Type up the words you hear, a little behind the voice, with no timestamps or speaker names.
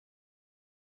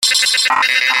Hello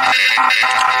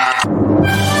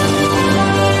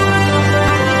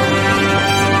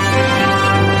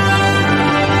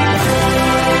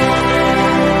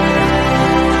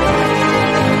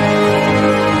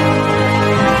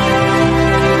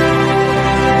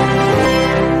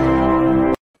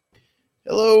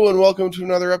and welcome to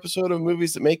another episode of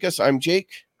Movies That Make Us. I'm Jake.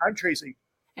 I'm Tracy.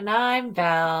 And I'm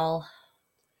Val.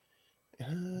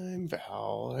 I'm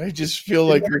Val. I just feel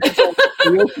like you're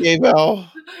okay,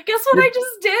 Val. Guess what I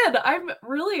just did? I'm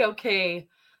really okay.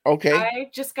 Okay. I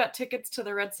just got tickets to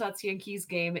the Red Sox Yankees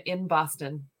game in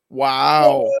Boston.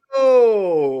 Wow.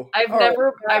 Oh,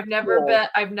 I've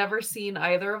never seen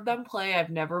either of them play.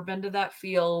 I've never been to that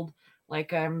field.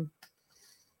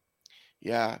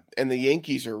 Yeah, and the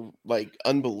Yankees are like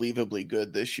unbelievably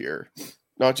good this year.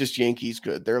 Not just Yankees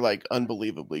good, they're like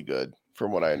unbelievably good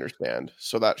from what I understand.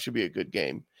 So that should be a good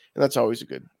game. And that's always a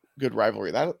good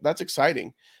rivalry. That's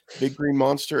exciting. Big Green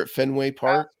Monster at Fenway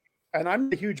Park. and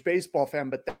I'm a huge baseball fan,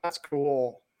 but that's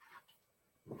cool.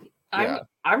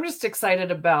 I'm just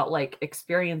excited about like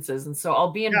experiences, and so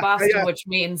I'll be in Boston, which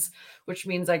means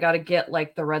I got to get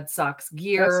like the Red Sox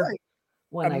gear like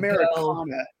when Americana. I go.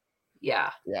 Yeah.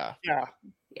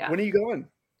 When are you going?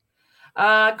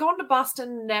 Going to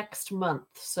Boston next month.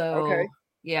 So okay.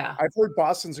 Yeah. I've heard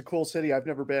Boston's a cool city. I've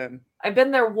never been. I've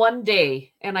been there one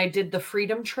day and I did the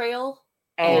Freedom Trail.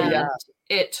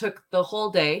 It took the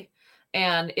whole day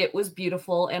and it was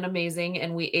beautiful and amazing.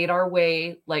 And we ate our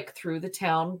way like through the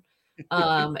town.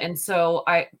 And so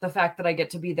the fact that I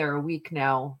get to be there a week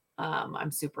now,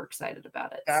 I'm super excited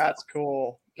about it. That's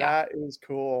cool. Yeah. That is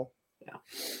cool. Yeah.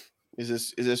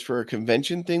 Is this for a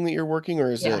convention thing that you're working,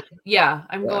 or is it? Yeah,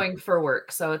 I'm going for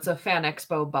work. So it's a Fan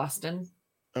Expo Boston.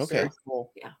 Okay. Very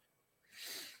cool. Yeah.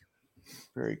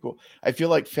 Very cool. I feel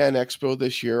like Fan Expo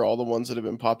this year, all the ones that have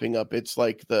been popping up, it's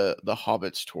like the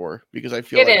Hobbits tour, because I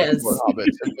feel it like is.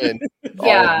 Hobbits have been.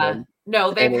 Yeah.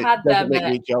 No, they've had them. Doesn't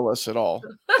make me jealous at all.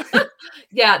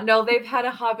 Yeah. No, they've had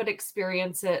a Hobbit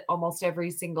experience at almost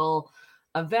every single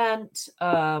event.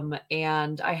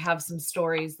 And I have some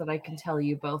stories that I can tell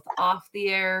you both off the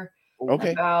air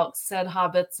about said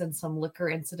hobbits and some liquor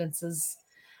incidences.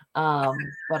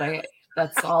 But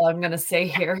that's all I'm gonna say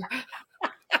here.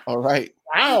 All right.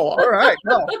 Wow. All right.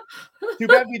 Well, too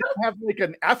bad we don't have like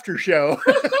an after show.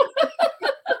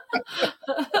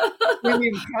 We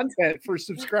need content for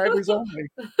subscribers only.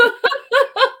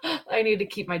 I need to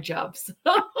keep my jobs.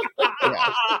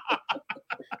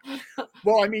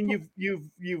 Well, I mean,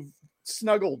 you've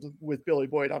snuggled with Billy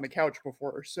Boyd on the couch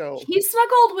before, so he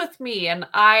snuggled with me, and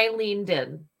I leaned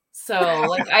in. So,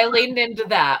 like, I leaned into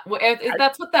that. If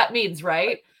that's what that means,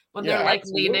 right? When they're like,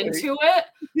 lean into it.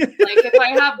 Like, if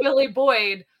I have Billy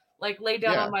Boyd like lay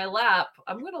down on my lap,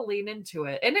 I'm gonna lean into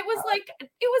it. And it was like it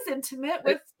was intimate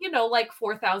with like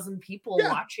 4,000 people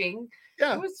watching.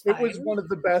 Yeah, it was one of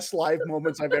the best live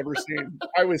moments I've ever seen.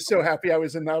 I was so happy I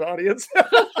was in that audience.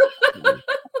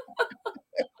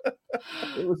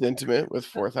 It was intimate with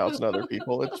 4,000 other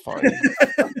people. It's fine.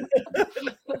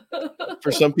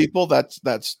 For some people, that's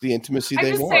the intimacy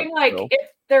they want. I'm just saying, like, if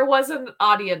there was an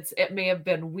audience, it may have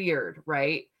been weird,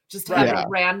 right? Just to have a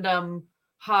random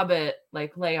hobbit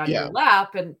like lay on your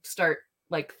lap and start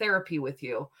like therapy with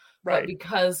you. Right. But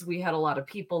because we had a lot of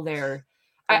people there,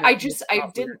 I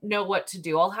didn't know what to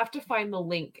do. I'll have to find the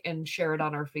link and share it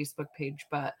on our Facebook page,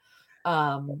 but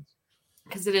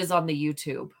because it is on the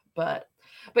YouTube. But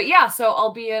yeah, so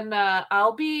I'll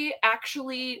be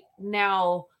actually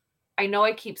now. I know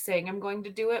I keep saying I'm going to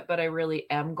do it, but I really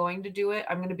am going to do it.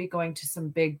 I'm going to be going to some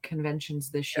big conventions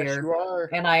this year. You are.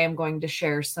 And I am going to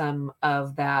share some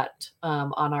of that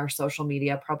on our social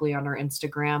media, probably on our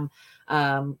Instagram.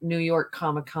 New York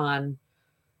Comic Con,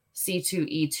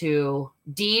 C2E2,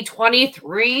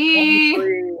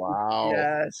 D23. Wow.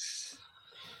 Yes.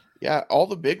 Yeah, all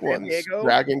the big ones. Diego.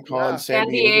 Dragon Con, San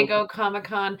Diego Comic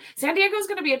Con. San Diego is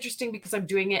going to be interesting because I'm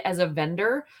doing it as a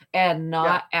vendor and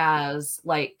not as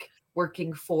like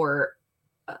working for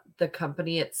the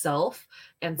company itself.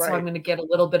 And so I'm going to get a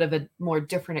little bit of a more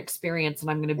different experience,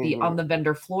 and I'm going to be on the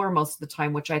vendor floor most of the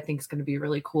time, which I think is going to be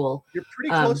really cool. You're pretty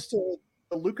close to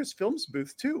the Lucasfilms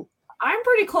booth too. I'm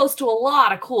pretty close to a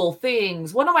lot of cool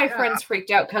things. One of my friends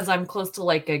freaked out because I'm close to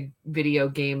like a video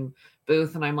game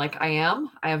booth, and I'm like, I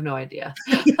have no idea.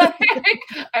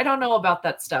 I don't know about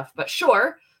that stuff, but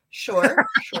sure.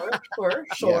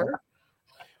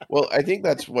 Well, I think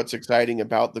that's what's exciting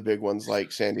about the big ones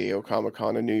like San Diego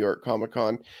Comic-Con and New York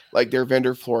Comic-Con. Like, their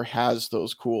vendor floor has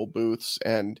those cool booths,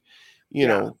 and you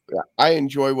know, I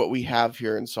enjoy what we have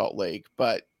here in Salt Lake,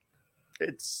 but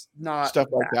it's not stuff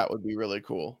like that would be really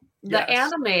cool. The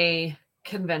anime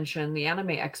convention, the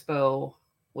Anime Expo,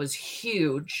 was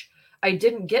huge. I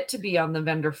didn't get to be on the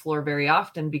vendor floor very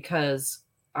often because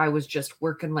I was just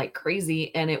working like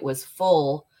crazy and it was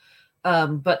full.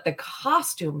 But the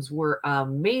costumes were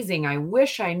amazing. I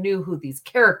wish I knew who these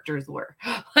characters were.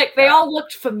 Like they all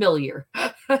looked familiar.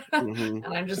 And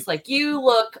I'm just like, you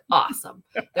look awesome.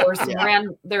 There were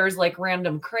some there's like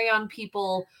random crayon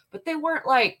people, but they weren't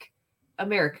like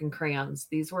American crayons.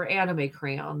 These were anime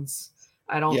crayons.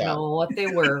 I don't know what they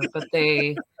were, but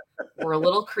they were a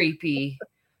little creepy.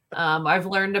 I've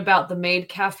learned about the Maid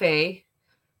Cafe,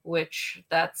 which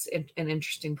that's an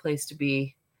interesting place to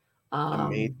be. A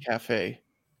Maid Cafe.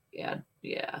 Yeah.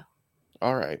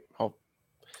 All right.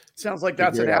 Sounds like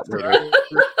that's an after.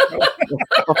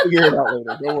 I'll figure it out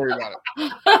later. Don't worry about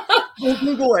it. We'll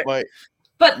Google it.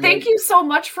 But thank you so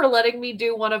much for letting me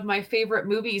do one of my favorite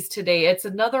movies today. It's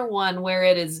another one where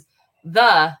it is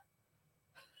the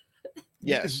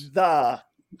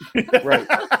right.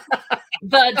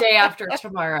 The Day After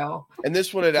Tomorrow. And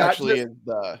this one, it actually is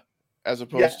the, as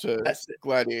opposed to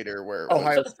Gladiator, where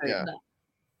Ohio State.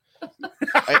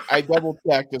 I double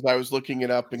checked as I was looking it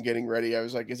up and getting ready. I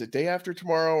was like, is it Day After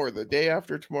Tomorrow or the Day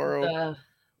After Tomorrow?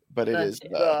 But it is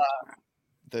the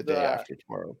Day After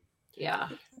Tomorrow. Yeah.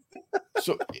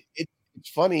 So it's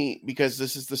funny because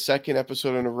this is the second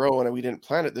episode in a row, and we didn't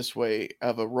plan it this way,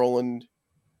 of a Roland.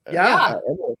 I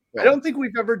don't think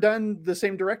we've ever done the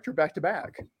same director back to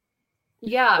back.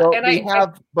 Yeah, well, and we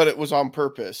have, but it was on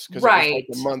purpose because it was like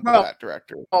a month of that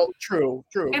director. Oh, true.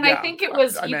 And I think it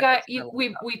was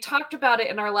we talked about it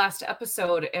in our last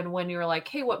episode, and when you were like,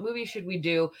 "Hey, what movie should we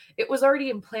do?" It was already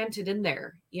implanted in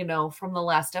there, from the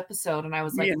last episode, and I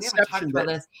was like, "We haven't talked about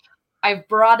this." I've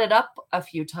brought it up a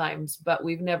few times, but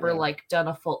we've never done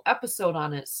a full episode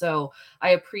on it. So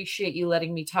I appreciate you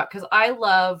letting me talk because I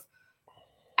love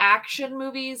action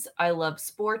movies. I love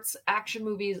sports action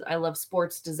movies. I love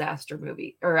sports disaster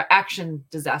movie or action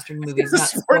disaster movies. Not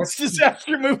sports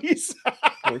disaster movies.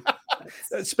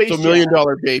 Space so $1 Million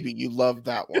Baby. You love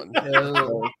that one.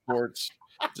 Sports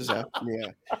disaster.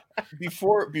 Yeah.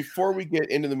 Before we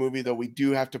get into the movie, though, we do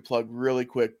have to plug really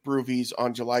quick Broovies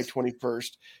on July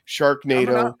 21st.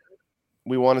 Sharknado.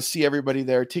 We want to see everybody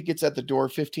there. Tickets at the door,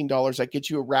 $15. That gets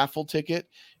you a raffle ticket.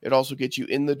 It also gets you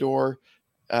in the door.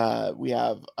 We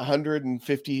have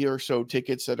 150 or so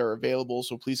tickets that are available,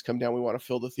 so please come down. We want to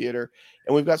fill the theater,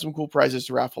 and we've got some cool prizes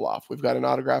to raffle off. We've got an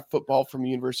autographed football from the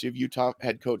University of Utah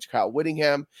head coach Kyle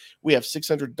Whittingham. We have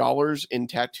 $600 in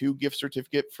tattoo gift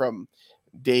certificate from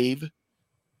Dave.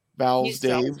 Val's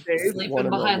Dave. Sleeping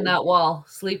behind that wall.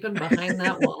 Sleeping behind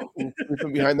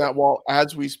that wall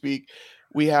as we speak.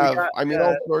 We have,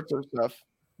 all sorts of stuff.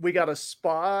 We got a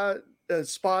spa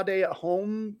day at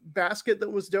home basket that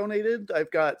was donated.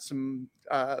 I've got some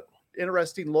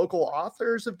interesting local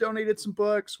authors have donated some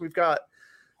books. We've got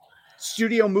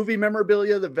studio movie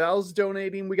memorabilia that Val's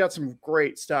donating. We got some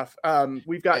great stuff.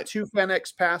 We've got 2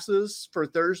 FanX passes for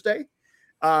Thursday,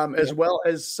 as well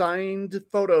as signed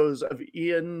photos of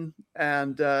Ian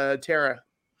and Tara.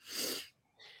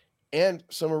 And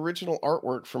some original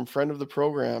artwork from friend of the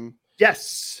program.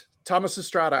 Yes, Thomas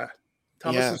Estrada.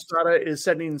 Estrada is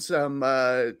sending some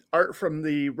art from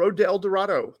the Road to El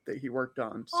Dorado that he worked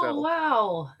on. So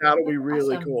wow. That'll be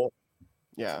really cool.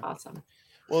 Yeah. That's awesome.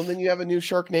 Well, and then you have a new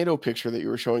Sharknado picture that you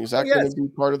were showing. Is that going to be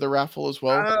part of the raffle as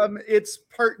well? It's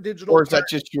part digital. Or is that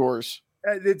just yours?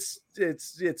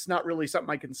 It's not really something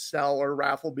I can sell or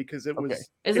raffle because it was.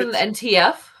 Isn't it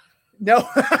NTF? No.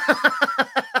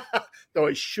 Though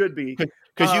it should be.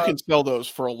 Because you can sell those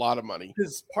for a lot of money.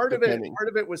 Because part of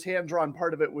it was hand drawn,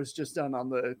 part of it was just done on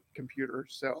the computer.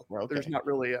 So there's not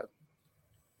really a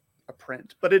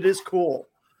print, but it is cool.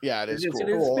 Yeah, it is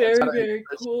cool. It is very, very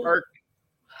cool. Shark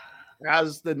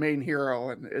as the main hero,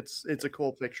 and it's a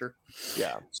cool picture.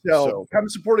 Yeah. So come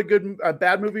support a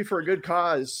bad movie for a good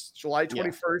cause. July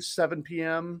 21st, 7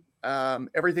 p.m.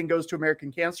 Everything goes to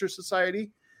American Cancer Society.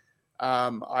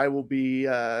 I will be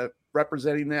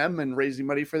representing them and raising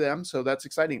money for them. So that's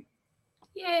exciting.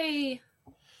 Yay.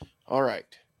 All right.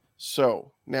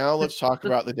 So now let's talk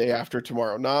about the day after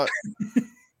tomorrow. Not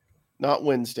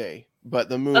Wednesday, but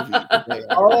the movie.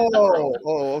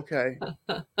 Okay.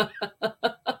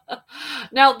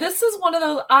 Now, this is one of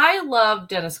those, I love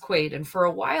Dennis Quaid. And for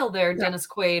a while there, Dennis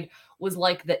Quaid was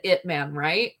like the it man,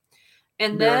 right?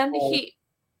 And then he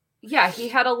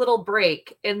had a little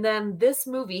break. And then this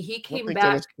movie, he came back.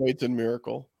 Dennis Quaid's in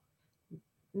Miracle.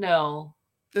 No.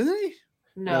 Isn't he?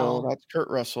 No, that's Kurt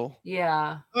Russell.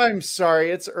 Yeah. I'm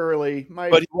sorry, it's early.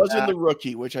 But he was in The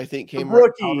Rookie, which I think came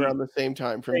around the same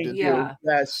time from Disney. Yeah.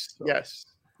 Yes.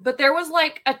 But there was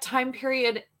like a time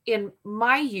period in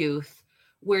my youth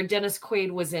where Dennis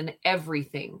Quaid was in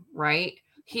everything, right?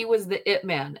 he was the it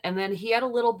man, and then he had a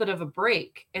little bit of a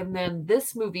break, and then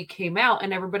this movie came out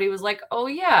and everybody was like, oh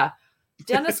yeah,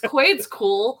 Dennis Quaid's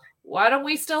cool, why don't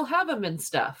we still have him and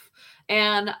stuff?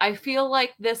 And I feel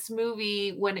like this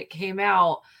movie, when it came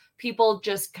out, people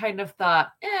just kind of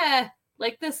thought,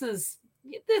 like this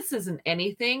isn't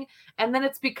anything, and then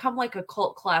it's become like a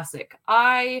cult classic.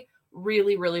 I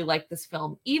really, really like this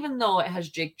film, even though it has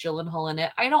Jake Gyllenhaal in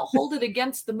it. I don't hold it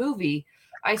against the movie.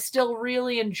 I still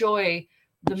really enjoy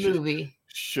the movie.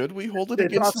 Should we hold it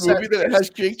against the movie that it has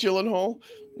Jake Gyllenhaal?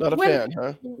 Not a fan,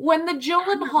 huh? When the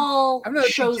Gyllenhaal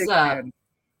shows up,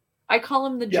 I call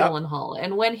him the Gyllenhaal,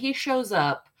 and when he shows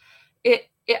up,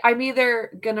 I'm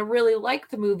either gonna really like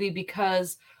the movie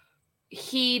because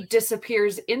he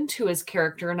disappears into his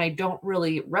character and I don't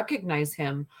really recognize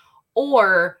him,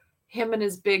 or him and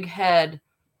his big head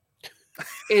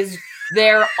is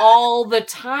there all the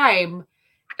time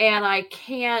and I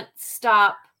can't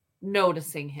stop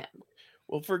noticing him.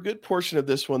 Well, for a good portion of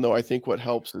this one, though, I think what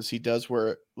helps is he does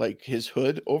wear like his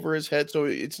hood over his head, so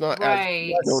it's not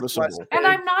as noticeable. And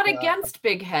I'm not against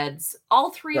big heads.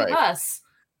 All three of us,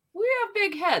 we have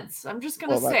big heads. I'm just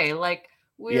gonna say, like,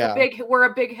 we're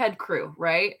a big head crew,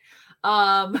 right?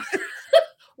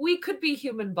 We could be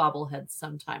human bobbleheads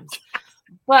sometimes.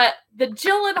 But the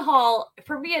Gyllenhaal,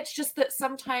 for me, it's just that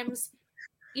sometimes,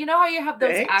 you know how you have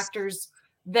those actors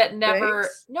that never.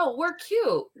 No, we're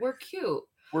cute. We're cute.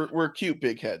 We're cute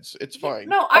big heads. It's fine.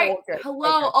 No,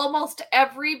 almost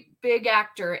every big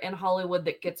actor in Hollywood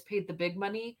that gets paid the big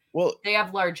money, they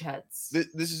have large heads.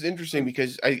 This is interesting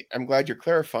because I'm glad you're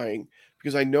clarifying,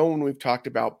 because I know when we've talked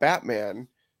about Batman,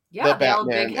 the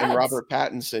Batman and Robert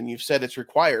Pattinson, you've said it's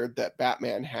required that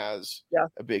Batman has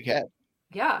a big head.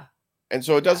 Yeah. And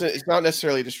so it's not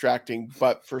necessarily distracting,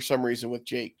 but for some reason with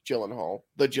Jake Gyllenhaal,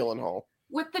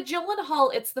 With the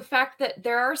Gyllenhaal, it's the fact that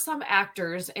there are some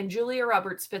actors, and Julia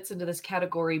Roberts fits into this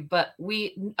category, but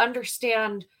we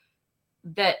understand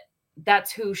that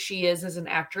that's who she is as an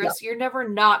actress. You're never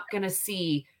not going to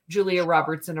see Julia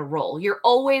Roberts in a role. You're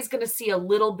always going to see a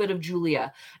little bit of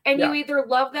Julia. And you either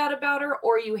love that about her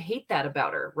or you hate that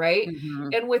about her, right? Mm-hmm.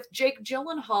 And with Jake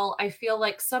Gyllenhaal, I feel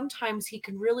like sometimes he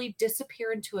can really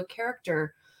disappear into a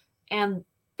character, and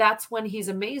that's when he's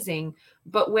amazing.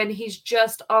 But when he's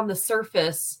just on the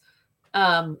surface,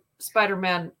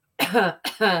 Spider-Man,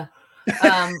 I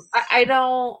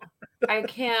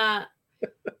can't.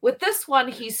 With this one,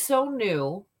 he's so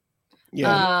new.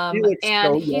 Yeah,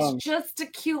 he's just a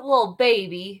cute little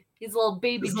baby. He's a little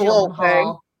baby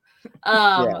Gyllenhaal.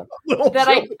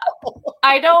 That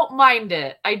I don't mind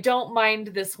it. I don't mind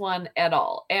this one at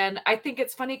all. And I think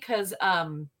it's funny because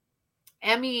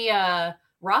Emmy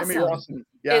Rossum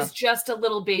is just a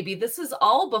little baby. This is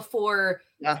all before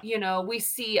we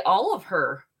see all of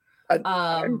her.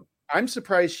 I'm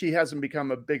surprised she hasn't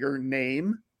become a bigger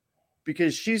name,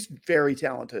 because she's very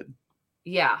talented.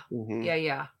 Yeah. Mm-hmm.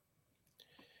 Yeah.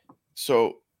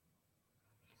 So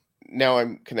now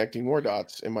I'm connecting more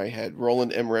dots in my head.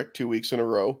 Roland Emmerich, 2 weeks in a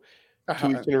row. 2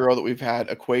 weeks in a row that we've had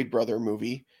a Quaid brother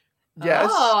movie. Yes.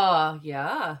 Oh,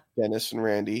 yeah. Dennis and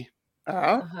Randy.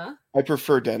 Uh-huh. I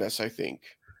prefer Dennis, I think.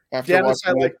 After Dennis,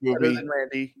 watching this movie, better than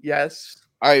Randy. Yes.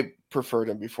 I preferred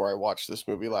him before I watched this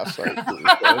movie last night.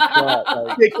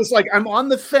 Jake was like, I'm on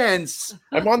the fence.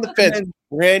 I'm on the fence.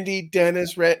 Randy,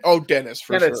 Dennis, Dennis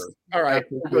for sure. All right.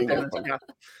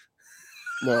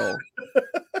 No.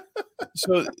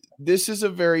 So this is a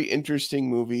very interesting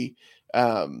movie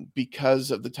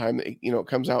because of the time that it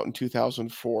comes out in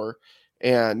 2004,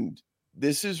 and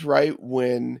this is right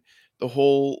when the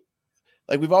whole,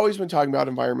 like, we've always been talking about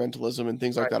environmentalism and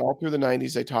things like that. All through the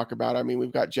 90s they talk about, I mean,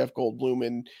 we've got Jeff Goldblum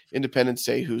in Independence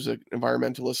Day, who's an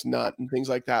environmentalist nut and things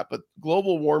like that, but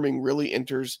global warming really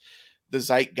enters the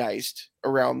zeitgeist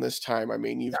around this time. I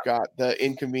mean, you've got the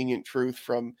Inconvenient Truth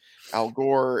from Al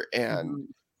Gore and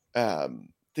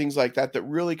things like that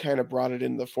really kind of brought it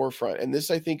in the forefront. And this,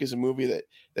 I think, is a movie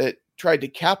that tried to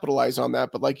capitalize on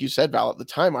that. But like you said, Val, at the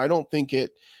time, I don't think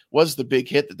it was the big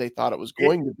hit that they thought it was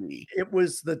going to be. It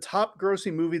was the top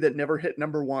grossing movie that never hit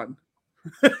number one.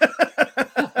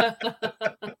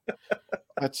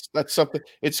 That's something.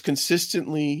 It's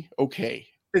consistently okay.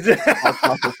 It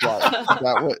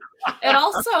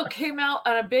also came out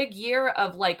on a big year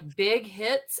of like big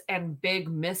hits and big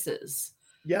misses.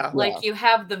 Yeah. Like you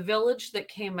have The Village that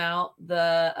came out,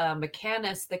 The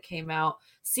Mechanist that came out,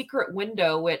 Secret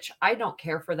Window, which I don't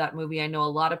care for that movie. I know a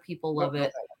lot of people love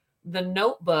it. The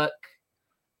Notebook,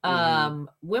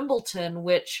 Wimbledon,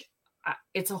 which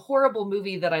it's a horrible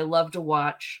movie that I love to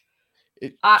watch.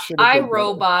 I,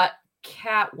 Robot,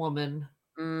 Catwoman,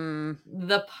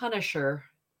 The Punisher.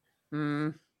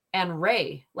 and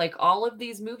Ray. Like all of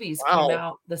these movies came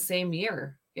out the same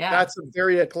year. Yeah. That's a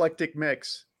very eclectic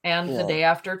mix. And The Day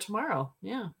After Tomorrow.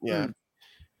 Yeah. Yeah.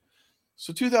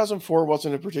 So 2004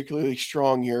 wasn't a particularly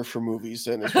strong year for movies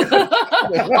then.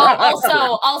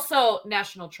 also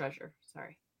National Treasure.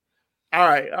 Sorry. All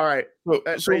right.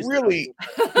 So really,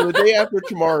 The Day After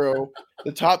Tomorrow,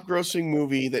 the top grossing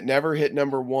movie that never hit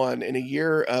number one in a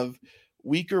year of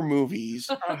weaker movies.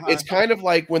 It's kind of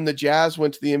like when the Jazz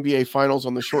went to the NBA Finals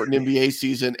on the shortened NBA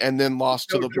season and then lost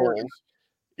to the Bulls.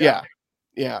 Yeah.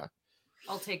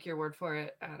 I'll take your word for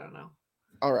it. I don't know.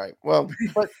 All right. Well,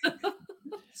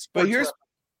 but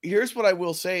here's what I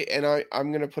will say, and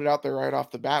I'm going to put it out there right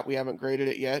off the bat. We haven't graded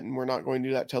it yet, and we're not going to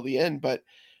do that till the end, but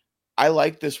I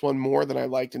like this one more than I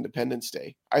liked Independence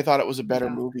Day. I thought it was a better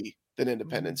movie than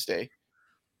Independence Day.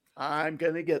 I'm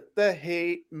going to get the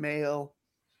hate mail.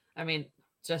 I mean,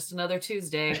 just another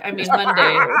Tuesday. I mean,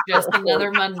 Monday. Just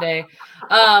another Monday.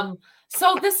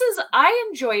 So I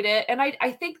enjoyed it, and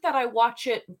I think that I watch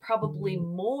it probably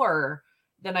more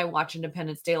than I watch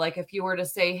Independence Day. Like if you were to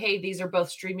say, hey, these are both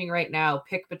streaming right now,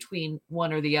 pick between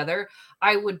one or the other,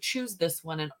 I would choose this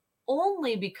one. And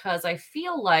only because I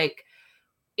feel like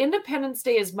Independence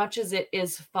Day, as much as it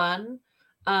is fun,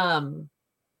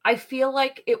 I feel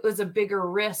like it was a bigger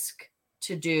risk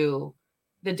to do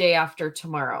The Day After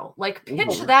Tomorrow. Like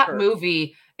pitch that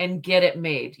movie and get it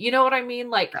made. You know what I mean?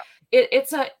 Like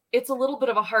it's a little bit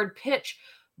of a hard pitch,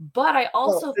 but I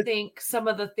also think some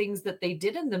of the things that they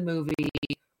did in the movie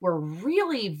were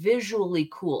really visually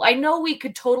cool. I know we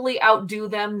could totally outdo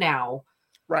them now,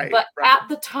 right? But at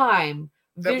the time,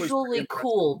 visually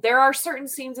cool. There are certain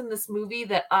scenes in this movie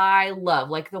that I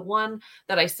love, like the one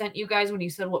that I sent you guys when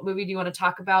you said, what movie do you want to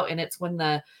talk about? And it's when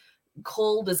the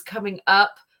cold is coming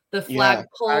up the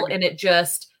flagpole and it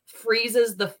just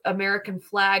freezes the American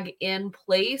flag in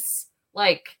place.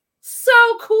 Like, so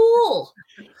cool.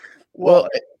 Well,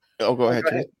 go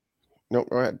ahead. No,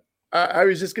 go ahead. I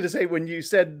was just going to say, when you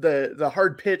said the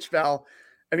hard pitch, Val,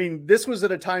 I mean, this was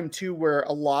at a time too where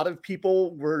a lot of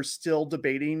people were still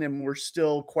debating and were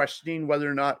still questioning whether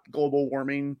or not global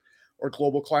warming or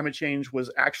global climate change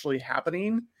was actually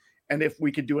happening and if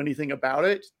we could do anything about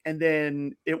it. And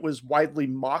then it was widely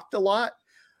mocked a lot.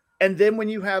 And then when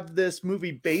you have this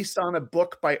movie based on a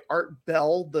book by Art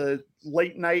Bell, the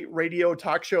late night radio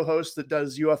talk show host that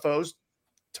does UFOs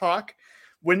talk,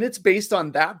 when it's based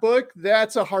on that book,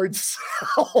 that's a hard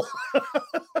sell.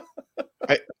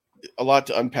 A lot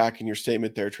to unpack in your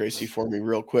statement there, Tracy, for me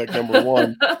real quick. Number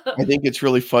one, I think it's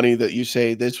really funny that you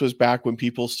say this was back when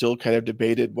people still kind of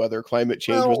debated whether climate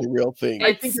change was a real thing.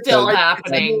 It's still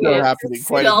happening. It's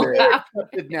quite a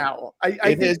bit. Now.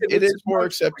 It is more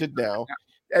accepted now.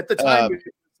 At the time, it was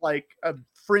like a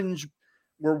fringe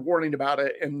were warning about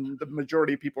it, and the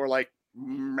majority of people were like,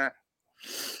 meh.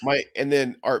 And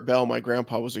then Art Bell, my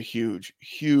grandpa was a huge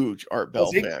Art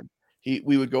Bell fan.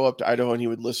 We would go up to Idaho and he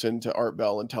would listen to Art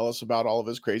Bell and tell us about all of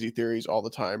his crazy theories all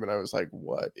the time. And I was like,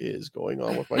 what is going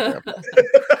on with my grandpa?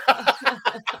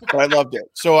 But I loved it.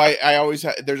 So I always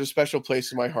there's a special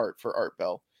place in my heart for Art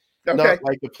Bell. Okay. Not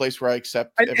like a place where I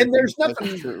accept and there's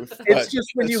nothing truth. It's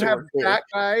just when you have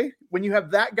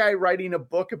that guy writing a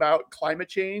book about climate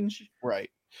change, right?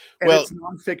 And it's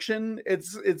nonfiction.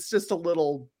 It's just a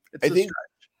little. I think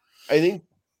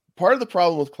part of the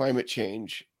problem with climate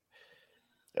change,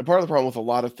 and part of the problem with a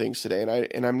lot of things today,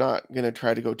 and I'm not going to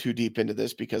try to go too deep into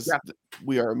this because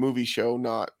we are a movie show,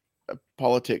 not a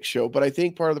politics show. But I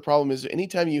think part of the problem is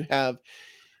anytime you have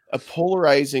a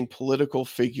polarizing political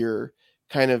figure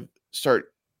kind of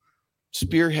start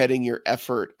spearheading your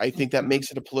effort, I think that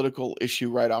makes it a political issue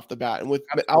right off the bat. And with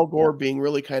Al Gore being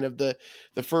really kind of the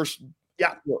first.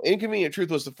 Yeah, Inconvenient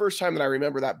Truth was the first time that I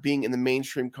remember that being in the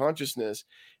mainstream consciousness,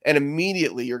 and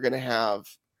immediately you're going to have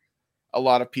a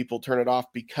lot of people turn it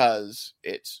off because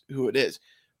it's who it is,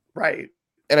 right?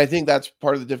 And I think that's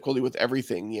part of the difficulty with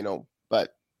everything,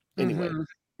 But anyway,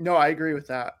 no, I agree with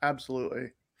that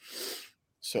absolutely.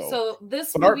 So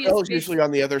this but Art Bell is usually on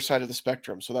the other side of the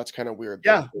spectrum, so that's kind of weird.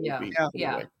 Yeah.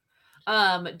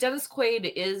 Dennis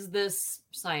Quaid is this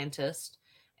scientist.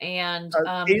 And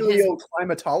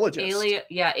aleoclimatologist.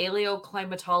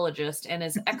 Aleoclimatologist, and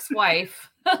his ex-wife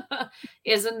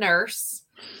is a nurse.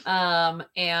 And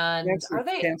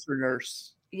cancer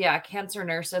nurse? Yeah, cancer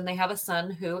nurse, and they have a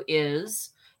son who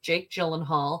is Jake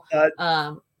Gyllenhaal.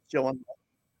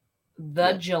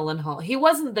 Gyllenhaal. He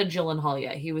wasn't the Gyllenhaal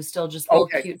yet. He was still just little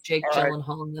cute Jake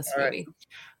Gyllenhaal in this movie.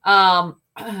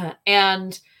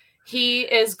 And he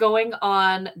is going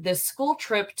on this school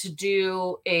trip to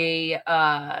do a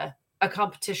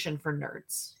competition for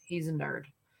nerds. He's a nerd.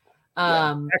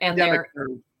 And they're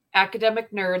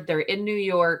academic nerd. They're in New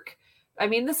York. I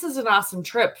mean, this is an awesome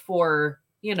trip for,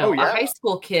 a high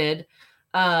school kid.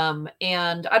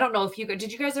 And I don't know if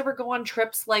did you guys ever go on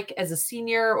trips like as a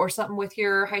senior or something with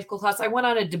your high school class? I went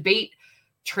on a debate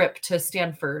trip to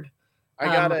Stanford. I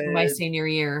got my senior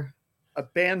year. A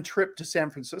band trip to San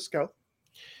Francisco.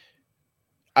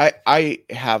 I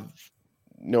have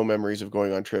no memories of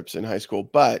going on trips in high school,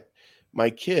 but my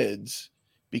kids,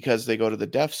 because they go to the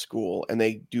deaf school and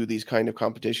they do these kind of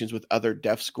competitions with other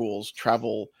deaf schools,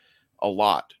 travel a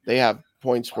lot. They have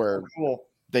points where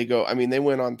they go. I mean, they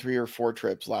went on 3 or 4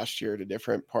 trips last year to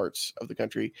different parts of the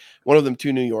country. One of them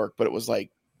to New York, but it was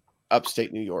like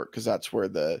upstate New York, because that's where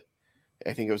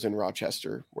I think it was in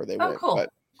Rochester where they went. Cool. But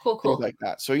cool. Things like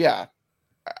that. So yeah,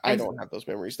 I don't have those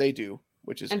memories. They do,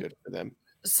 which is good for them.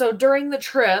 So during the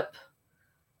trip,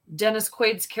 Dennis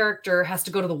Quaid's character has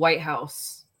to go to the White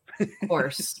House. Of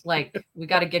course, like, we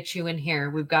got to get you in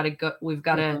here. We've got to go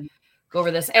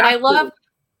over this. And I love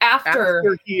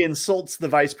after he insults the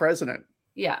vice president.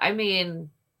 Yeah, I mean,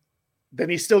 then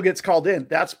he still gets called in.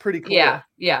 That's pretty cool.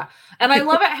 Yeah. And I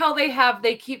love it how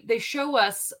they show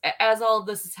us, as all of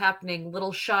this is happening,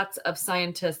 little shots of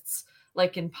scientists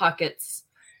like in pockets,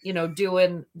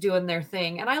 doing their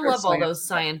thing. And I love all those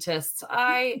scientists.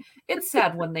 It's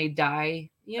sad when they die,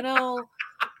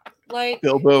 like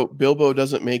Bilbo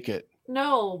doesn't make it.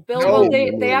 No, Bilbo,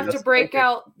 they have to break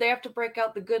out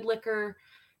the good liquor.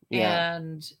 Yeah.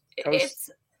 And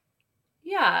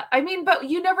I mean, but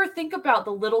you never think about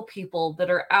the little people that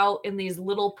are out in these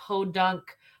little podunk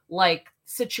like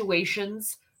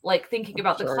situations, like thinking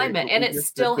about the climate, and it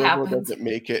still happens. Doesn't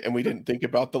make it, and we didn't think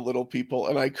about the little people,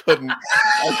 and I couldn't.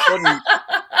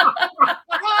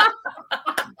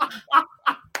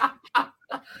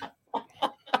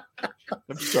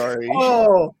 I'm sorry.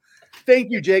 Oh,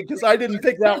 thank you, Jake, because I didn't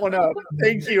pick that one up.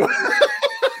 Thank you.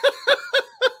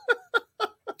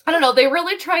 I don't know. They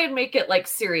really try and make it like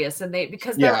serious, and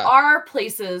because there are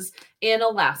places in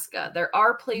Alaska, there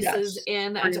are places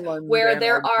in where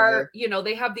there are,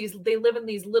 they have they live in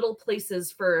these little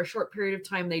places for a short period of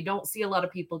time. They don't see a lot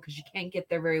of people because you can't get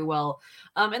there very well.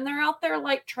 And they're out there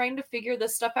like trying to figure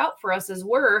this stuff out for us as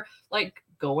we're like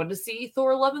going to see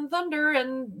Thor: Love and Thunder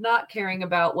and not caring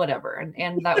about whatever.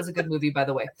 And that was a good movie, by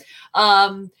the way.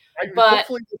 But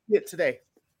hopefully we'll see it today.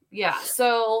 Yeah.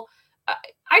 So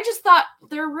I just thought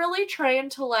they're really trying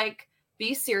to like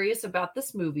be serious about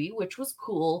this movie, which was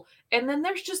cool. And then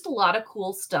there's just a lot of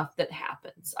cool stuff that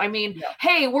happens. I mean,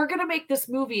 hey, we're going to make this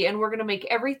movie and we're going to make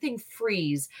everything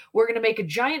freeze. We're going to make a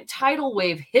giant tidal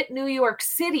wave hit New York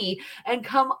City and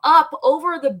come up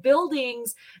over the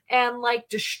buildings and like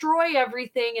destroy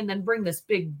everything and then bring this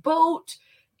big boat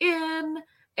in.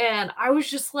 And I was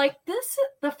just like, the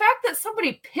fact that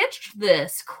somebody pitched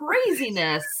this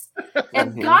craziness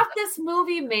and got this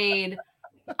movie made,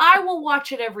 I will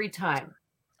watch it every time.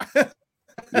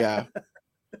 Yeah.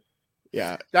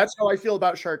 That's how I feel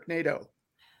about Sharknado.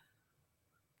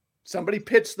 Somebody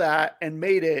pitched that and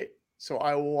made it, so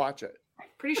I will watch it.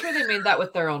 Pretty sure they made that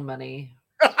with their own money.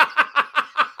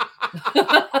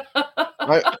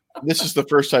 This is the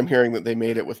first time hearing that they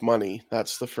made it with money.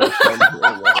 That's the first time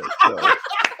hearing it. So.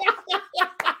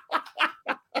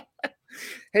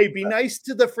 Hey, be nice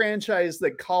to the franchise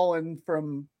that Colin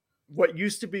from what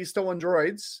used to be Stolen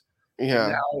Droids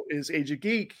now is Age of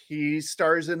Geek. He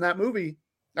stars in that movie.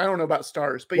 I don't know about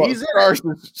stars, but he's stars.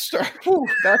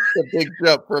 That's the big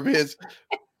jump from his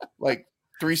like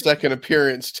 3-second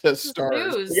appearance to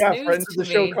stars. Friends of the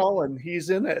show, Colin. He's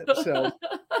in it. So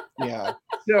yeah.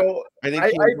 So I think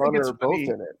it's both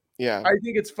in it. Yeah. I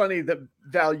think it's funny that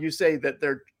Val, you say that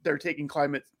they're taking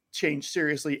climate change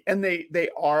seriously, and they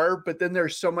are, but then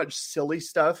there's so much silly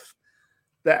stuff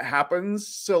that happens.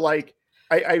 So like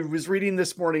I was reading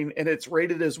this morning and it's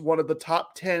rated as one of the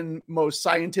top 10 most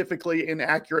scientifically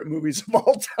inaccurate movies of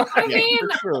all time. I mean,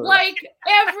 like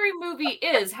every movie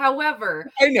is. However,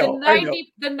 the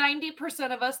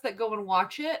 90% of us that go and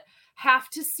watch it have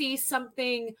to see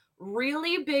something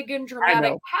really big and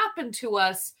dramatic happen to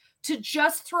us to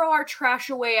just throw our trash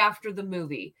away after the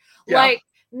movie. Like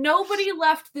nobody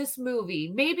left this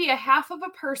movie. Maybe a half of a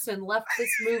person left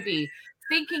this movie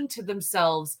thinking to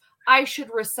themselves, I should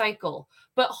recycle.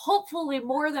 But hopefully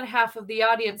more than half of the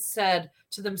audience said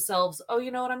to themselves, oh,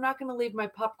 you know what? I'm not going to leave my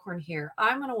popcorn here.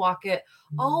 I'm going to walk it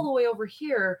all the way over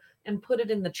here and put it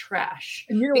in the trash.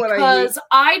 And you know because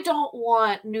I don't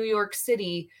want New York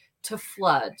City to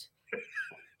flood.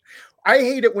 I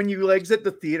hate it when you exit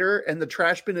the theater and the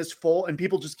trash bin is full and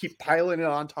people just keep piling it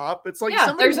on top. It's like,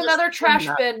 there's another trash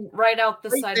bin right out the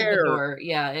side of the door.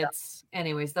 Yeah,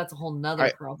 anyways, that's a whole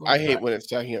nother problem. I hate when it's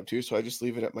stacking up too, so I just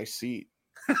leave it at my seat.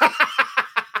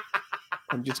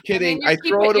 I'm just kidding. I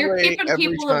throw it away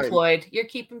every time. You're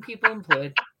keeping people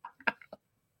employed.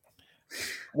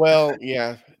 Well,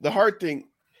 yeah. The hard thing,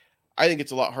 I think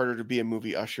it's a lot harder to be a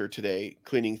movie usher today,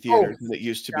 cleaning theaters, than it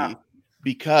used to be,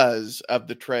 because of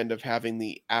the trend of having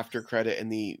the after credit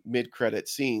and the mid credit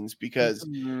scenes. Because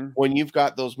when you've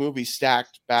got those movies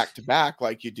stacked back to back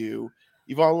like you do,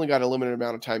 you've only got a limited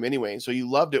amount of time anyway. So you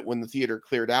loved it when the theater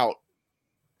cleared out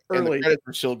and the credits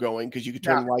were still going, because you could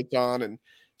turn lights on and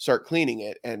start cleaning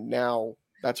it. And now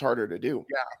that's harder to do.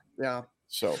 Yeah.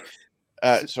 So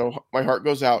my heart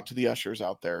goes out to the ushers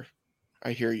out there.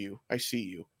 I hear you. I see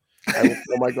you. I will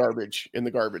throw my garbage in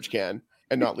the garbage can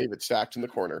and not leave it stacked in the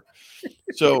corner.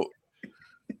 So,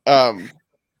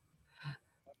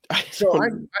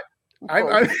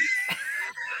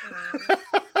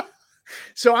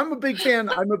 So I'm a big fan.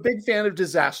 I'm a big fan of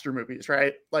disaster movies,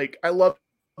 right? Like, I love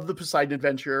the Poseidon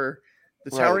Adventure,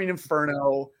 the Towering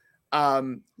Inferno.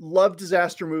 Love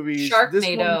disaster movies.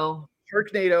 Sharknado,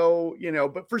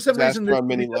 but for some reason, on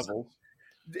many levels,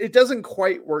 it doesn't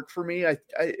quite work for me. I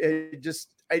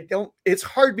don't. It's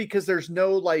hard because there's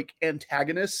no like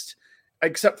antagonist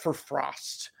except for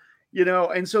Frost,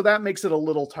 and so that makes it a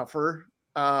little tougher.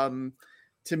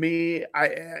 To me,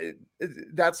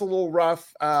 that's a little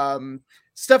rough.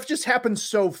 Stuff just happens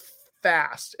so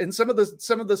fast, and some of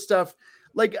the stuff,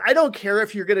 like, I don't care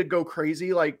if you're gonna go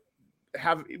crazy, like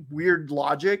have weird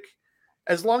logic,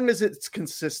 as long as it's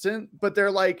consistent. But they're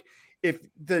like, if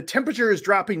the temperature is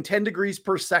dropping 10 degrees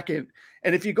per second,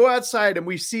 and if you go outside, and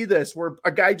we see this where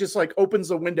a guy just like opens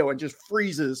the window and just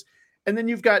freezes, and then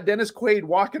you've got Dennis Quaid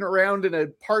walking around in a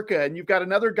parka, and you've got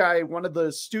another guy, one of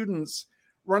the students,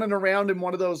 running around in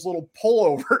one of those little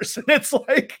pullovers, and it's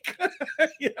like,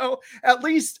 at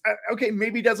least, okay,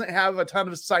 maybe doesn't have a ton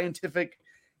of scientific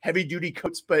heavy duty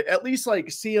coats, but at least like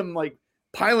see him like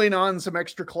piling on some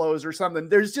extra clothes or something.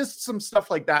 There's just some stuff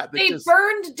like that. They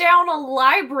burned down a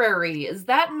library. Is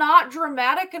that not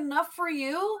dramatic enough for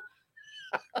you?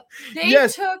 They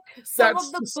took some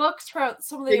of the books from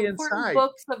some of the important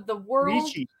books of the world,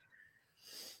 Nietzsche.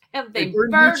 And they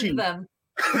burned Nietzsche. Them.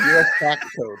 U.S. tax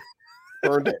code.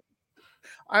 Burned it.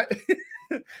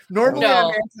 Normally I'm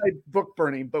anti-book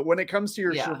burning, but when it comes to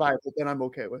your survival, then I'm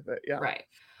okay with it. Yeah. Right.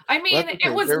 I mean,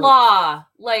 it was law.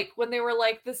 Like, when they were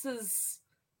like, this is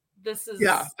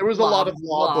there was a lot of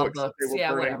law books that they were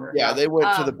burning. Whatever. Yeah, they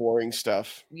went to the boring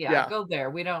stuff. Yeah, go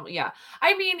there. We don't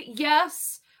I mean,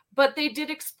 yes, but they did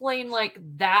explain like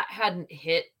that hadn't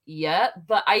hit yet,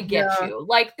 but I get you.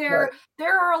 Like, there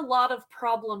are a lot of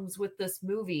problems with this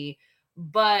movie,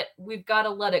 but we've got to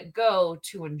let it go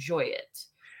to enjoy it.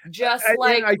 Just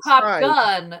like Top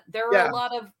Gun, there are a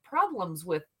lot of problems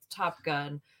with Top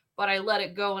Gun, but I let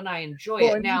it go and I enjoy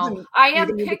it. Now, I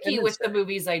am picky with the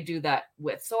movies I do that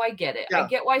with, so I get it. I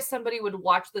get why somebody would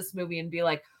watch this movie and be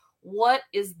like, what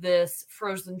is this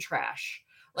Frozen trash?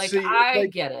 Like, I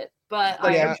get it, but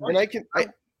I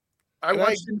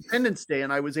watched Independence Day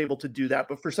and I was able to do that,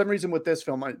 but for some reason with this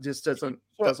film, it just doesn't.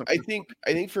 I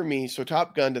think for me, so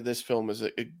Top Gun to this film is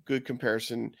a good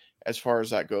comparison as far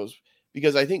as that goes,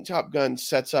 because I think Top Gun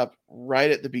sets up right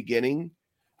at the beginning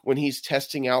when he's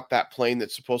testing out that plane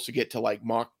that's supposed to get to like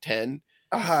Mach 10.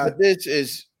 But this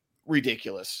is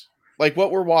ridiculous. Like,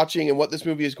 what we're watching and what this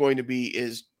movie is going to be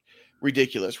is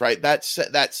ridiculous, right? That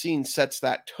scene sets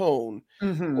that tone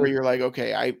where you're like,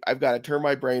 okay, I've got to turn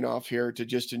my brain off here to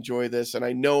just enjoy this. And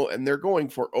I know, and they're going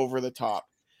for over the top.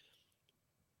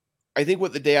 I think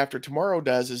what The Day After Tomorrow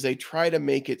does is they try to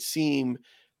make it seem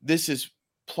this is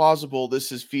plausible,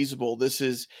 this is feasible,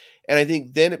 and I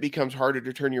think then it becomes harder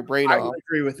to turn your brain off. I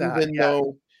agree with that. Even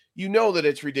though you know that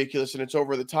it's ridiculous and it's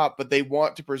over the top, but they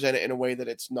want to present it in a way that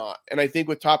it's not. And I think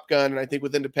with Top Gun, and I think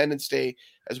with Independence Day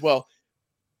as well,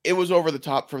 it was over the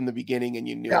top from the beginning, and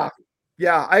you knew it.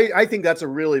 Yeah, I think that's a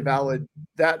really valid,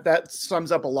 that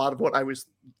sums up a lot of what I was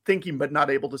thinking but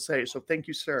not able to say. So thank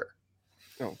you, sir.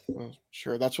 Oh, well,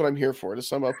 sure. That's what I'm here for, to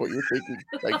sum up what you're thinking.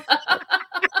 Like,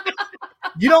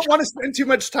 you don't want to spend too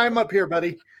much time up here,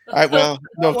 buddy.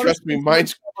 Trust me,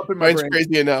 mine's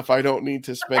crazy enough. I don't need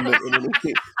to spend it in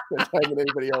time in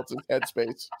anybody else's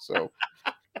headspace. So,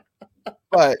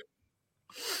 but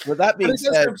with that being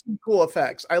said, have some cool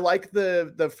effects. I like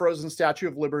the Frozen Statue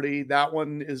of Liberty. That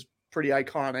one is pretty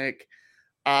iconic.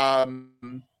 The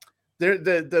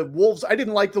wolves. I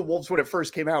didn't like the wolves when it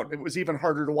first came out. It was even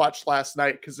harder to watch last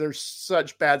night because there's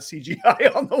such bad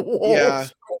CGI on the wolves. Yeah.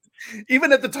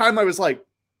 Even at the time, I was like,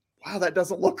 wow, that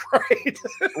doesn't look right.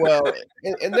 Well,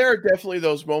 and there are definitely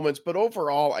those moments, but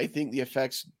overall, I think the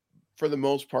effects, for the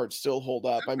most part, still hold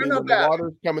up. I mean, when the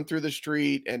water's coming through the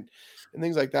street and and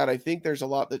things like that. I think there's a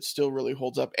lot that still really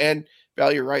holds up. And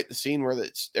Val, you're right. The scene where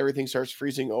everything starts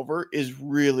freezing over is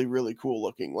really, really cool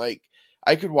looking. Like,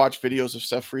 I could watch videos of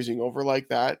stuff freezing over like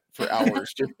that for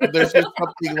hours. There's just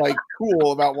something like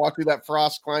cool about watching that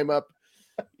frost climb up.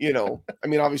 You know, I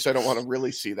mean, obviously, I don't want to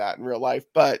really see that in real life,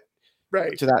 but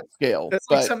to that scale, that's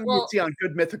like something you'd see on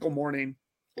Good Mythical Morning.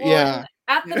 Well, yeah.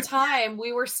 At the time,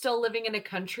 we were still living in a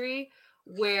country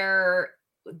where,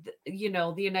 you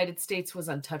know, the United States was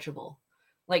untouchable.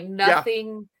 Like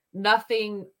nothing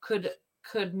could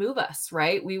move us,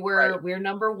 right? We're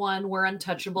number one, we're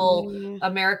untouchable,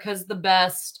 America's the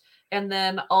best, and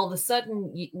then all of a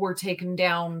sudden we're taken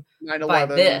down 9/11. By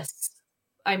this.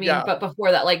 I mean, but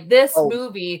before that, like this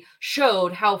movie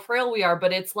showed how frail we are,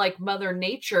 but it's like Mother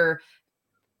Nature,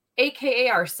 aka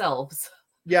ourselves.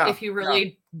 Yeah. If you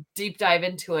really deep dive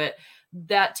into it,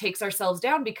 that takes ourselves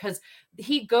down, because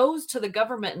he goes to the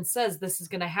government and says, this is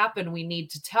going to happen. We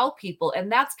need to tell people.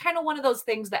 And that's kind of one of those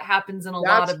things that happens in a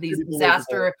lot of these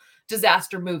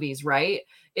disaster movies, right?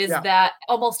 Is that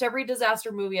almost every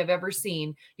disaster movie I've ever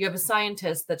seen, you have a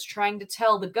scientist that's trying to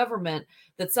tell the government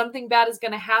that something bad is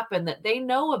going to happen, that they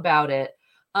know about it.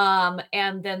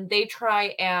 And then they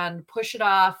try and push it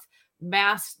off.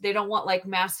 They don't want like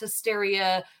mass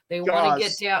hysteria. They want to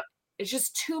get down. It's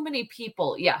just too many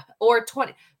people. Yeah. Or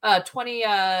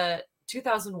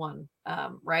 2001.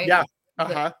 Right. Yeah.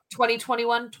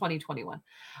 2021.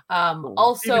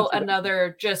 Also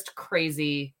another just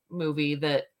crazy movie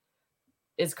that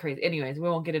is crazy. Anyways, we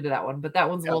won't get into that one, but that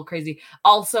one's a little crazy.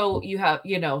 Also, you have,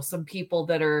 you know, some people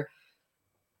that are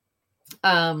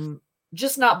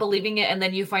just not believing it. And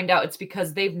then you find out it's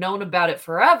because they've known about it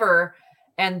forever.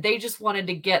 And they just wanted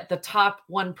to get the top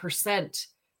 1%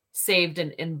 saved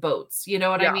in boats. You know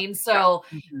what I mean? So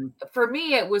for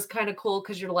me, it was kind of cool,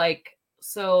 because you're like,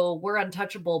 so we're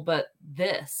untouchable, but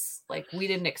this, like, we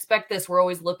didn't expect this. We're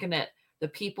always looking at the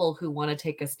people who want to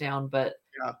take us down, but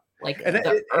like, and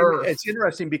it's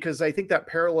interesting because I think that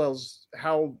parallels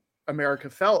how America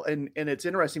felt. And it's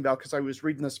interesting, Val, because I was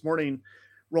reading this morning,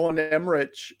 Roland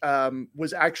Emmerich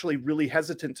was actually really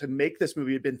hesitant to make this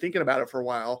movie. He'd been thinking about it for a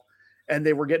while, and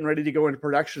they were getting ready to go into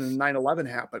production, and 9/11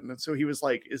 happened. And so he was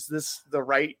like, is this the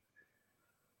right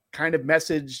kind of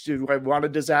message? Do I want a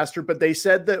disaster? But they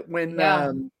said that when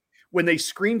they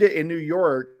screened it in New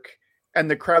York and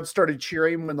the crowd started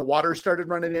cheering when the water started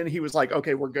running in, he was like,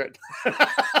 okay, we're good.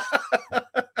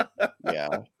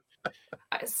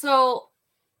 So,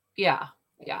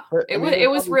 it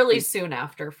was really soon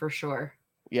after, for sure.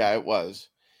 Yeah, it was.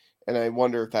 And I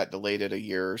wonder if that delayed it a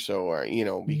year or so, or, you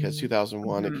know, because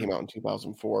 2001, it came out in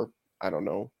 2004. I don't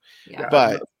know. Yeah.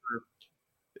 But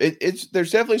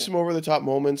there's definitely some over the top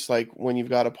moments, like when you've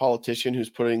got a politician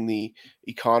who's putting the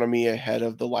economy ahead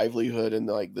of the livelihood and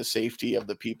the safety of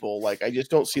the people. Like, I just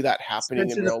don't see that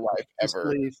happening in real life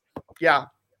ever. Yeah.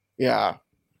 Yeah.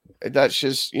 That's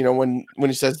just, you know, when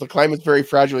he says the climate's very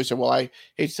fragile, he said, well, I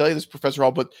hate to tell you this, Professor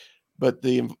Hall, but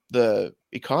the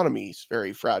economy is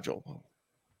very fragile.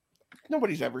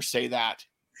 Nobody's ever say that.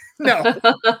 No.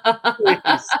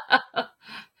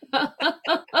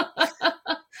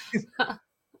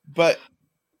 But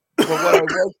what I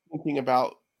was thinking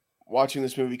about watching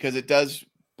this movie, because it does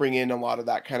bring in a lot of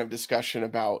that kind of discussion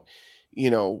about, you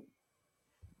know,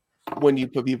 when you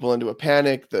put people into a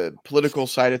panic, the political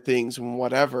side of things and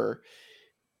whatever.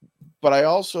 But I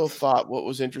also thought what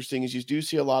was interesting is you do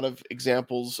see a lot of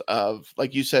examples of,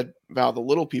 like you said, Val, the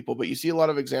little people, but you see a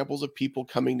lot of examples of people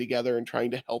coming together and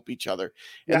trying to help each other.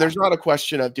 And there's not a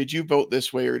question of, did you vote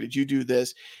this way or did you do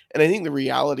this? And I think the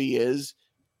reality is,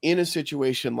 in a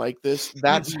situation like this,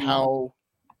 that's how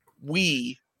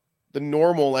we, the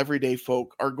normal everyday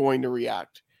folk, are going to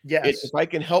react. Yes. If I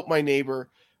can help my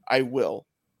neighbor, I will.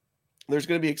 There's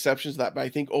going to be exceptions to that, but I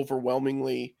think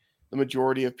overwhelmingly the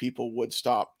majority of people would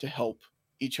stop to help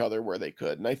each other where they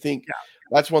could. And I think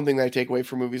that's one thing that I take away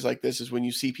from movies like this, is when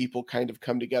you see people kind of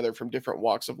come together from different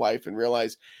walks of life and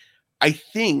realize, I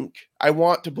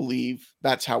want to believe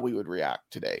that's how we would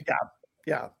react today.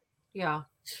 Yeah.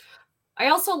 I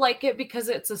also like it because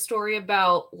it's a story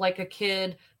about like a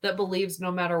kid that believes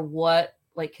no matter what,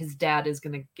 like his dad is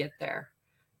going to get there.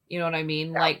 You know what I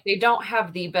mean? Yeah. Like, they don't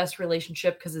have the best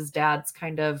relationship because his dad's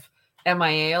kind of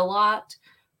MIA a lot.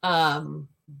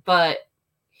 But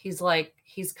he's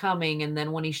coming. And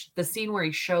then when the scene where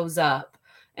he shows up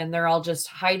and they're all just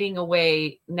hiding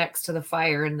away next to the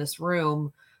fire in this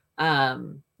room,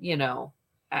 you know,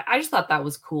 I just thought that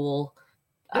was cool.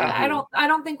 I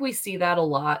don't think we see that a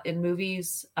lot in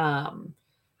movies. I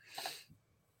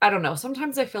don't know.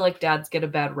 Sometimes I feel like dads get a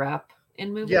bad rap.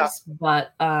 in movies,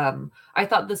 but I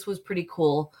thought this was pretty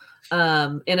cool.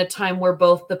 In a time where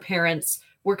both the parents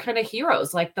were kind of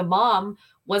heroes, like the mom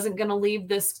wasn't going to leave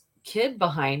this kid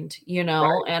behind,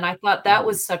 Right. and I thought that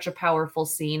was such a powerful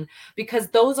scene, because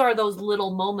those are those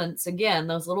little moments, again,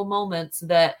 those little moments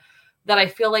that I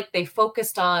feel like they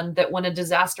focused on, that when a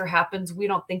disaster happens, we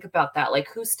don't think about that. Like,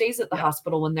 who stays at the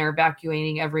hospital when they're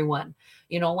evacuating everyone?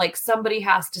 Like, somebody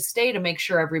has to stay to make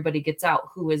sure everybody gets out.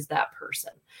 Who is that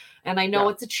person? And I know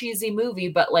it's a cheesy movie,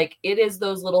 but like, it is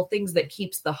those little things that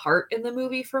keeps the heart in the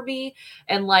movie for me.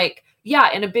 And like,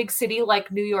 in a big city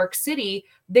like New York City,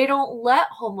 they don't let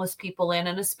homeless people in.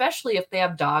 And especially if they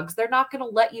have dogs, they're not going to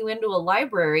let you into a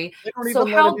library. So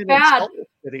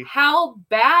how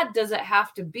bad does it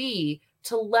have to be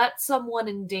to let someone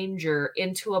in danger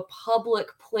into a public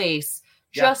place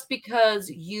just because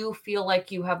you feel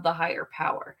like you have the higher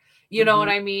power? You know what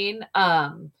I mean?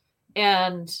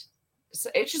 And so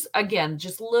it's just, again,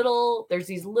 there's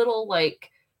these little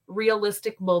like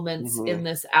realistic moments in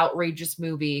this outrageous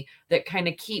movie that kind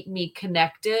of keep me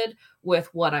connected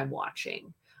with what I'm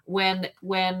watching. When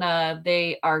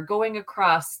they are going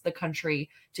across the country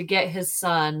to get his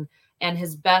son, and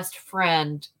his best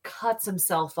friend cuts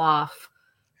himself off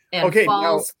and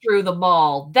falls through the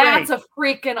mall. That's a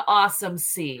freaking awesome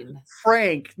scene.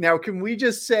 Frank, now can we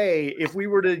just say, if we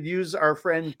were to use our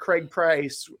friend Craig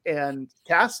Price and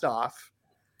Cast Off,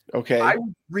 I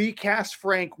would recast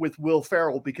Frank with Will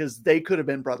Ferrell, because they could have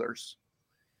been brothers.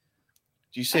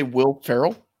 Do you say Will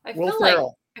Ferrell? I feel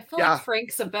like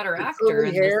Frank's a better actor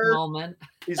in this moment.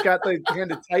 He's got the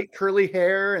kind of tight curly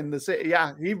hair and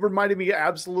he reminded me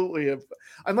absolutely of.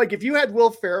 I'm like, if you had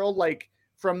Will Ferrell, like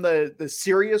from the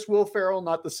serious Will Ferrell,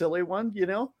 not the silly one,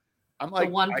 I'm like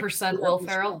the 1% Will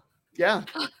Ferrell. Yeah.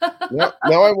 Now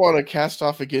I want to cast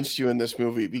off against you in this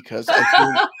movie, because I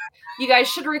think you guys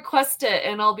should request it,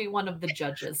 and I'll be one of the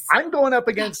judges. I'm going up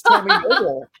against Tammy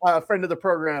Noble, a friend of the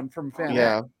program from Fan.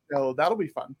 Yeah. So that'll be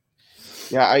fun.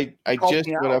 Yeah, I just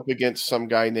went up against some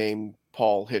guy named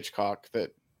Paul Hitchcock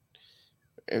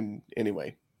and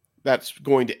anyway, that's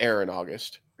going to air in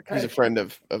August. Okay. He's a friend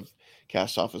of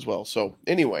Cast Off as well. So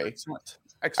anyway,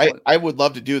 Excellent. I would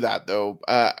love to do that though,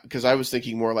 because I was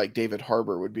thinking more like David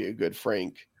Harbour would be a good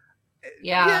Frank.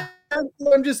 Yeah.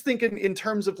 I'm just thinking in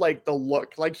terms of like the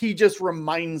look, like he just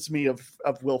reminds me of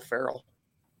Will Ferrell.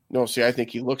 No, see, I think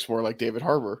he looks more like David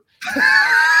Harbour.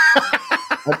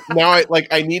 Now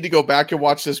I need to go back and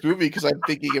watch this movie, because I'm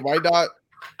thinking, am I not?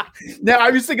 Now I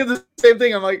was thinking the same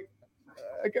thing. I'm like,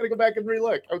 I gotta go back and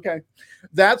relook. Okay,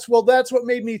 that's what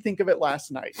made me think of it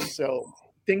last night. So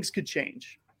things could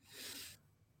change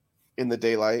in the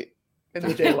daylight. In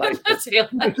the daylight.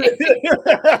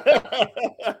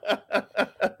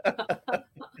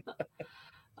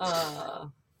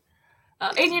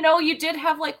 And you did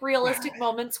have like realistic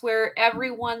moments where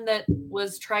everyone that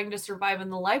was trying to survive in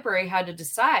the library had to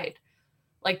decide,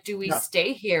 like, do we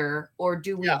stay here or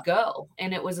do we go?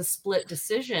 And it was a split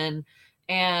decision.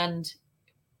 And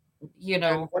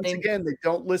once again, they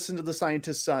don't listen to the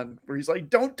scientist's son, where he's like,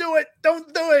 don't do it,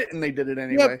 and they did it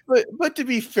anyway. Yeah, but to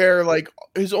be fair, like,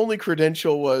 his only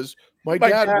credential was my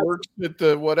dad works at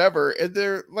the whatever, and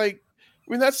they're like,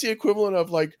 I mean, that's the equivalent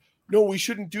of like, no, we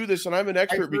shouldn't do this, and I'm an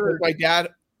expert because my dad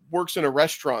works in a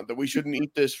restaurant, that we shouldn't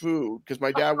eat this food because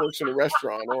my dad works in a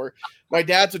restaurant, or my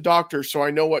dad's a doctor, so I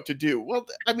know what to do. Well,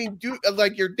 I mean,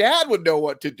 your dad would know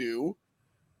what to do.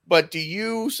 But do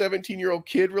you, 17-year-old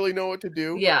kid, really know what to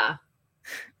do? Yeah.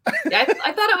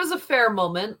 I thought it was a fair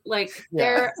moment. Like,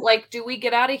 do we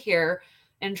get out of here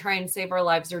and try and save our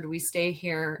lives, or do we stay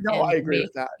here? No, I agree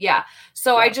with that. Yeah.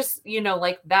 So I just,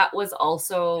 like, that was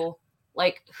also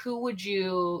like, who would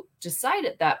you decide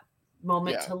at that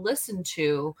moment to listen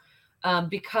to?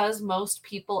 Because most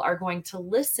people are going to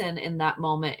listen in that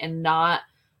moment and not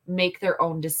make their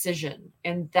own decision.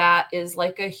 And that is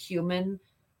like a human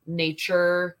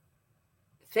nature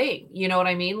thing. You know what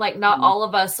I mean? Like, not all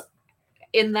of us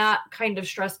in that kind of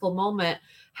stressful moment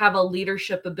have a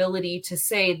leadership ability to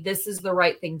say this is the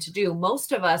right thing to do.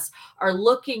 Most of us are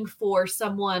looking for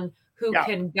someone who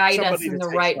can guide us in the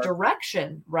right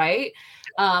direction, right?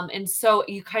 And so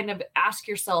you kind of ask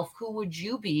yourself, who would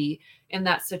you be in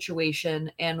that situation,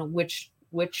 and which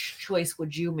choice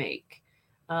would you make?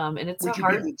 And it's a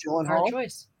hard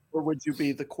choice. Or would you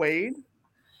be the Quaid?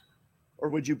 Or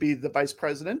would you be the vice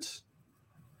president?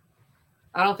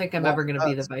 I don't think I'm ever going to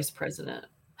be the vice president.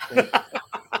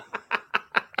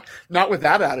 Not with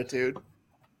that attitude.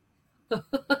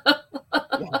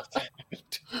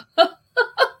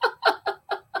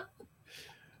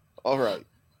 All right.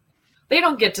 They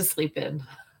don't get to sleep in.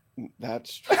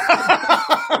 That's true.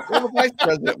 Well, the vice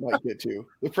president might get to.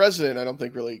 The president, I don't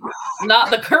think really. Not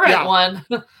the current one.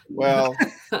 Well,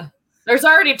 there's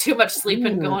already too much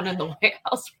sleeping going in the White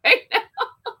House right now.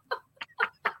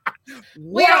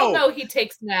 We all know he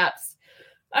takes naps.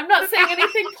 I'm not saying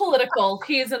anything political.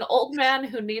 He's an old man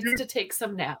who needs to take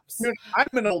some naps. I'm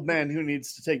an old man who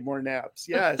needs to take more naps.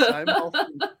 Yes,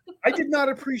 I did not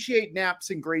appreciate naps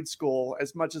in grade school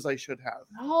as much as I should have.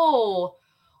 No.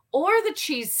 Or the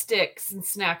cheese sticks and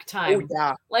snack time. Oh,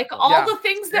 yeah. Like all the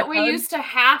things that we used to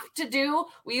have to do,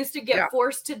 we used to get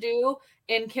forced to do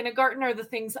in kindergarten are the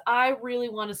things I really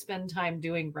want to spend time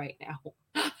doing right now.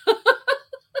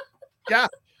 Yeah.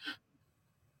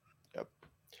 Yep.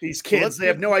 These kids, they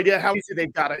have no idea how easy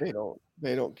they've got it.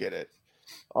 They don't get it.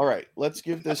 All right, let's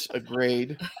give this a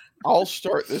grade. I'll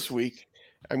start this week.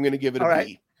 I'm going to give it a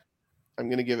B. I'm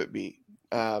going to give it B.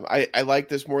 I like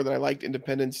this more than I liked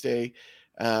Independence Day.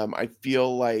 I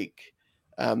feel like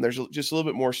there's just a little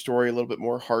bit more story, a little bit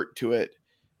more heart to it.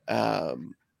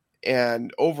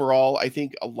 And overall, I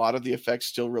think a lot of the effects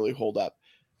still really hold up.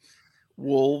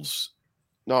 Wolves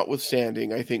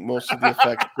notwithstanding, I think most of the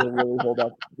effects still really hold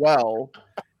up well.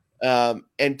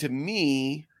 And to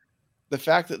me, the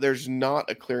fact that there's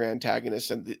not a clear antagonist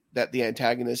and that the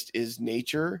antagonist is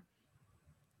nature,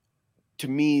 to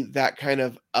me, that kind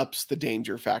of ups the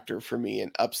danger factor for me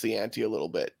and ups the ante a little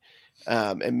bit.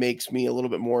 And makes me a little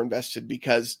bit more invested,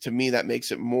 because to me that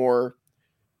makes it more,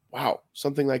 wow,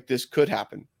 something like this could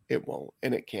happen. It won't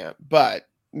and it can't, but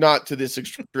not to this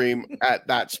extreme at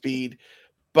that speed.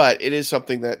 But it is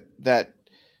something that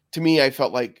to me I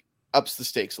felt like ups the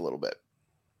stakes a little bit.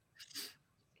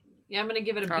 Yeah, I'm going to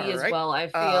give it a B as well. I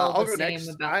feel the same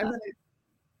about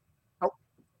that.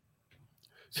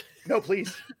 No,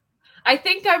 please. I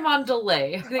think I'm on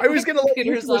delay. I was going to let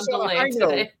Peter's on delay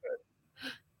today.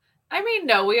 I mean,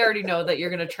 no, we already know that you're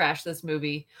going to trash this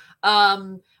movie.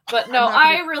 But no,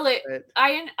 I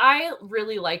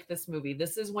really like this movie.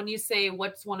 This is when you say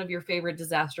what's one of your favorite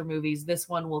disaster movies, this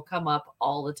one will come up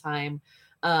all the time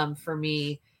for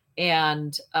me.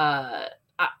 And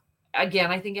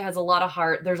again, I think it has a lot of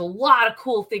heart. There's a lot of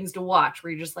cool things to watch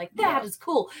where you're just like, that is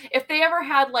cool. If they ever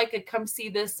had like a come see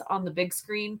this on the big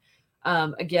screen,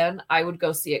 again, I would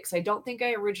go see it, because I don't think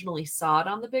I originally saw it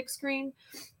on the big screen,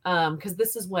 because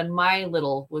this is when my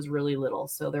little was really little,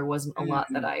 so there wasn't a lot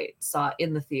that I saw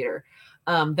in the theater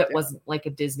that wasn't like a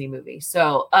Disney movie.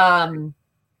 So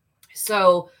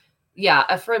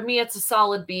yeah, for me it's a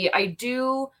solid B. I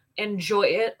do enjoy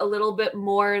it a little bit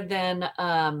more than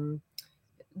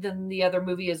the other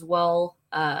movie as well,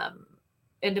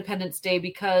 Independence Day,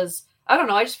 because I don't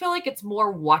know, I just feel like it's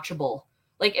more watchable.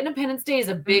 Like Independence Day is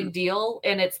a big deal,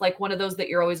 and it's like one of those that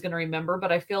you're always going to remember.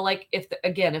 But I feel like if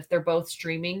they're both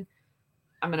streaming,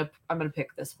 I'm gonna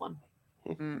pick this one.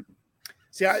 Mm-hmm.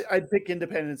 See, I'd pick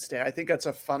Independence Day. I think that's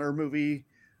a funner movie.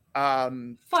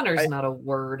 Funner's not a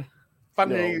word.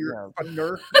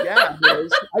 Funner, yeah, it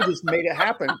is. I just made it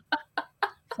happen.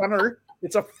 Funner.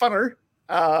 It's a funner.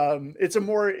 It's a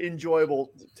more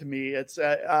enjoyable to me. It's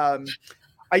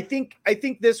I think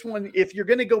this one, if you're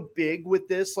going to go big with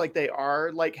this, like they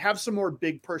are, like have some more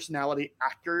big personality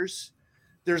actors.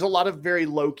 There's a lot of very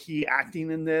low key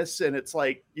acting in this. And it's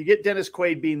like, you get Dennis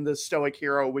Quaid being the stoic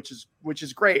hero, which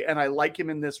is great. And I like him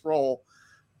in this role,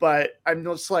 but I'm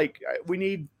just like, we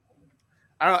need,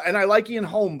 and I like Ian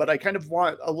Holm, but I kind of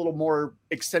want a little more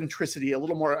eccentricity, a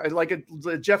little more, I like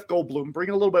a Jeff Goldblum,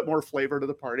 bring a little bit more flavor to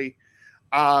the party.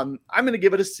 I'm going to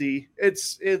give it a C.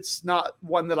 It's not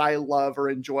one that I love or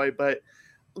enjoy, but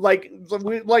like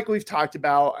we've talked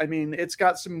about, I mean, it's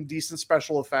got some decent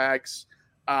special effects.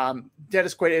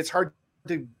 Dennis Quaid, it's hard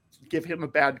to give him a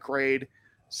bad grade.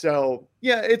 So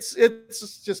yeah, it's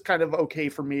just kind of okay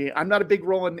for me. I'm not a big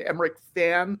Roland Emmerich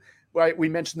fan. We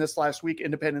mentioned this last week.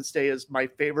 Independence Day is my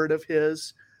favorite of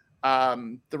his.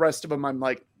 The rest of them, I'm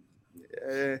like,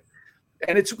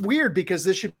 and it's weird because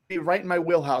this should be right in my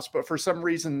wheelhouse, but for some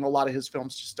reason, a lot of his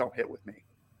films just don't hit with me.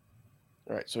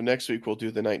 All right, so next week we'll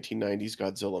do the 1990s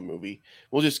Godzilla movie.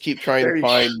 We'll just keep trying to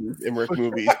find Emmerich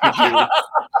movies.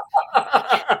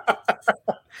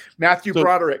 Matthew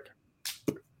Broderick.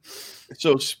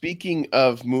 So speaking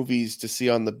of movies to see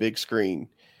on the big screen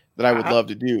that I would love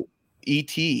to do,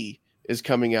 E.T. is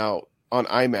coming out on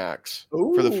IMAX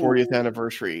for the 40th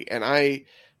anniversary, and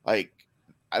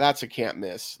that's a can't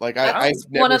miss. Like I've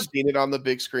never seen it on the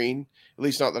big screen, at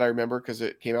least not that I remember, because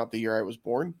it came out the year I was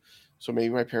born. So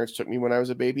maybe my parents took me when I was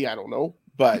a baby. I don't know,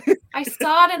 but I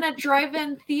saw it in a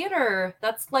drive-in theater.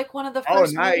 That's like one of the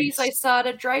first movies I saw at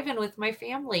a drive-in with my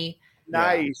family.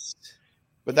 Nice. Yeah.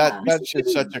 But that's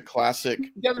just such a classic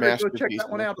masterpiece. Go check that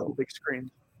one out on the big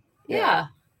screen. Yeah.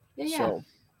 Yeah. So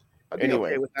I'd be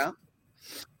okay with that.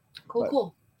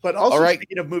 Cool. But also,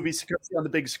 speaking of movies to see on the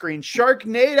big screen,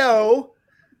 Sharknado,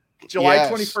 July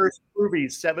 21st,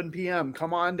 movies, 7 p.m.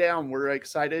 Come on down. We're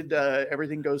excited.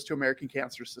 Everything goes to American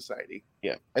Cancer Society.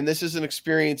 Yeah. And this is an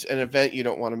experience, an event you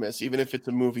don't want to miss, even if it's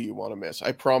a movie you want to miss.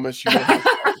 I promise you.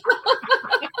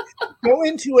 Go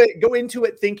into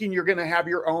it thinking you're going to have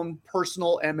your own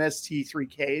personal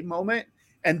MST3K moment,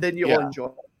 and then you'll enjoy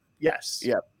it. Yes.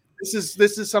 Yeah. This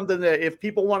is something that if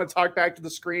people want to talk back to the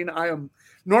screen, I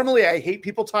hate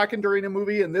people talking during a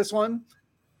movie, and this one,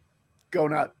 go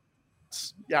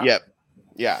nuts. Yeah. Yep.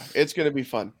 Yeah. It's going to be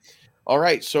fun. All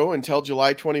right. So until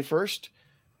July 21st,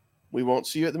 we won't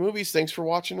see you at the movies. Thanks for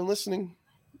watching and listening.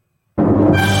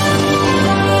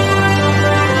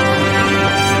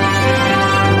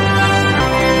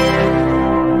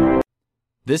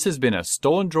 This has been a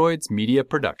Stolen Droids Media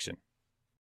production.